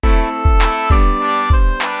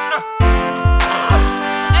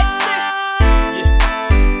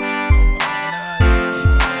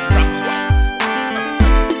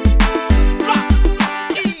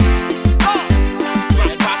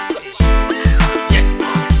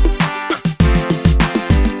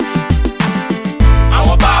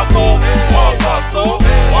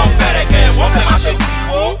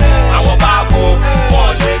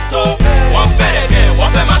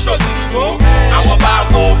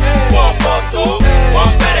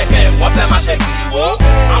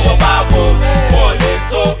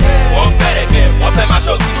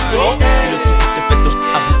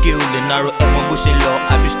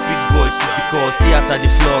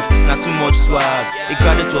swag. A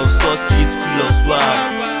graduate of source kids, school of swag.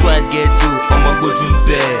 Twice get through, I'm a good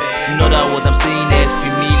bear. In other words, I'm saying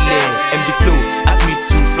F-familiar. MD Flow asked me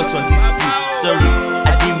to floss on this beat. Sorry,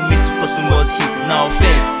 I didn't mean to cause so much hits. Now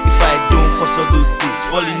offense, if I don't cause all those seats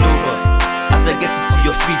falling over. As I get to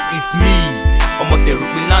your feet, it's me. I'm a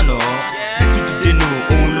terupilano. Little did they know,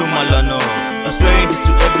 oh malano. I'm swearing this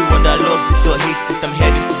to everyone that loves it or hates it. I'm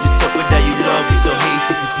heading to the top, whether you love it or hate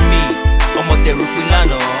it. It's me. I'm a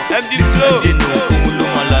terupilano. MD Flow. They know, oh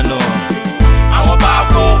malano. Àwọn bá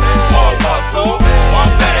kó wọ́n pọ̀ tó, wọ́n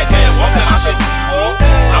fẹ́rẹ̀ gẹ̀, wọ́n fẹ́ máa ṣe Giriwo.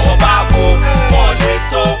 Àwọn bá kó wọ́n lè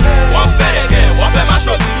tó, wọ́n fẹ́rẹ̀ gẹ̀, wọ́n fẹ́ máa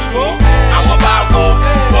ṣe Giriwo. Àwọn bá kó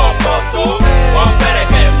wọ́n pọ̀ tó, wọ́n fẹ́rẹ̀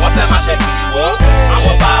gẹ̀, wọ́n fẹ́ máa ṣe Giriwo.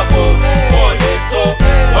 Àwọn bá kó wọ́n lè tó,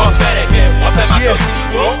 wọ́n fẹ́rẹ̀ gẹ̀, wọ́n fẹ́ máa ṣe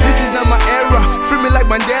Giriwo. This is not my era, free me like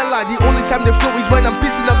Mandela. The only time they flow is when I'm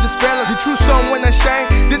pissing off this fella. The true song when I shine,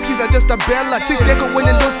 these kids are just a bella. Six gecko when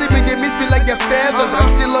they don't see me, they miss me like their feathers.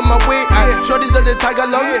 I'm still on my way, shorties are the tiger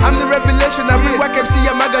long. I'm the revelation, I bring whack MC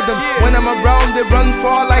a Magadan. When I'm around, they run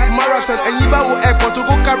for like marathon. And you bow airport to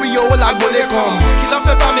go carry your whole agole come. Kí ló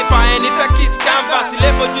fẹ́ bá mi fa ẹni fẹ́ kiss canvas.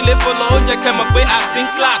 Ilé fojú lè fò lọ, ó jẹ́ kẹ́ mọ̀ pé I sing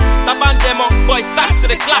class. Tábà ń demo, boy start to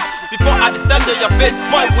the clap. Before I descend on your face,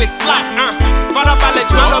 boy we slap. Farabalẹ̀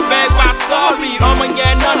jù lọ bẹ́ẹ̀ gba sorry. Ọmọ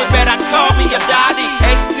yẹn náà ni better call me your daddy.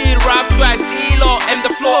 Sdee, Raptwice, Elo, and the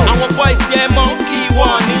flow. Àwọn boys yẹn monkey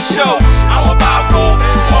one ní show. Àwọn bá kó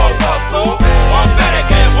wọ́n pọ̀ tó, wọ́n fẹ́rẹ̀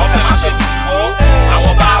gẹ̀, wọ́n fẹ́ máa ṣe Giriwo.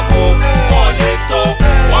 Àwọn bá kó wọ́n lè tó,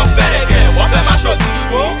 wọ́n fẹ́rẹ̀ gẹ̀, wọ́n fẹ́ máa ṣe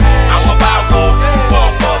Giriwo. Àwọn bá kó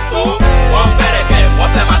wọ́n pọ̀ tó, wọ́n fẹ́rẹ̀ gẹ̀, wọ́n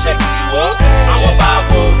fẹ́ máa ṣe Giriwo. Àwọn bá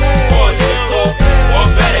kó wọ́n lè tó, wọ́n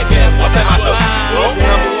fẹ́rẹ̀ gẹ̀, wọ́n fẹ́ máa ṣe Giriwo.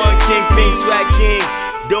 Number one king, being swag king.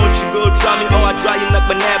 Don't you go try me or I dry you like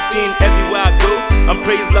a napkin. Everywhere I go, I'm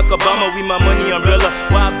praised like Obama with my money umbrella.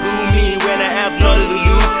 Why boo me when I have nothing to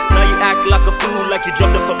lose? Now you act like a fool, like you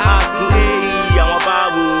dropped up from high school. Hey, I'm a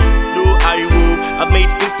bawo, no Ariwo. I've made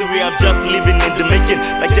history, I'm just living in the making.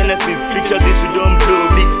 Like Genesis, picture this, we don't blow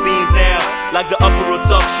big scenes now. Like the Upper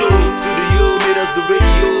Talk Show. To the yo, made us the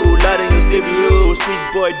radio. Loud in your stereo. Street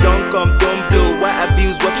boy, don't come, don't blow. Why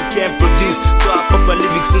abuse what you can't produce? So I pop my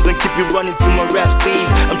lyrics loose and keep it running to my rap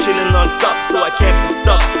scenes. I'm chilling on top, so I can't be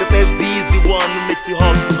stopped. Cause Sdee is the one who makes it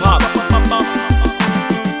hard to hop.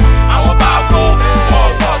 Àwọn bá kó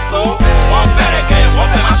wọ́n pọ̀ tó, wọ́n fẹ́rẹ̀ gẹ̀, wọ́n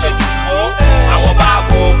fẹ́ máa ṣe Giriwo. Àwọn bá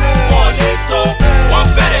kó wọ́n lè tó, wọ́n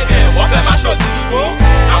fẹ́rẹ̀ gẹ̀, wọ́n fẹ́ máa ṣe Giriwo.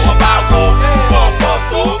 Àwọn bá kó wọ́n pọ̀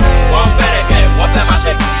tó, wọ́n fẹ́rẹ̀ gẹ̀, wọ́n fẹ́ máa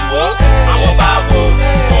ṣe Giriwo. Àwọn bá kó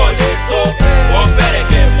wọ́n lè tó, wọ́n fẹ́rẹ̀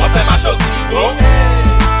gẹ̀, wọ́n fẹ́ máa ṣe Giriwo.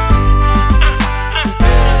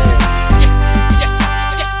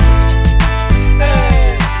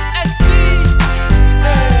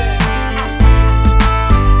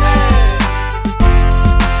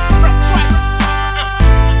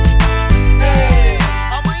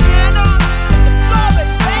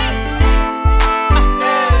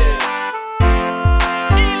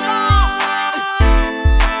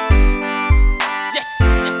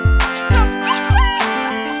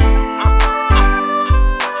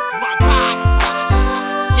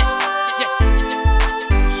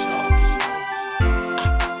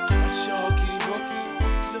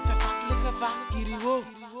 Giriwo.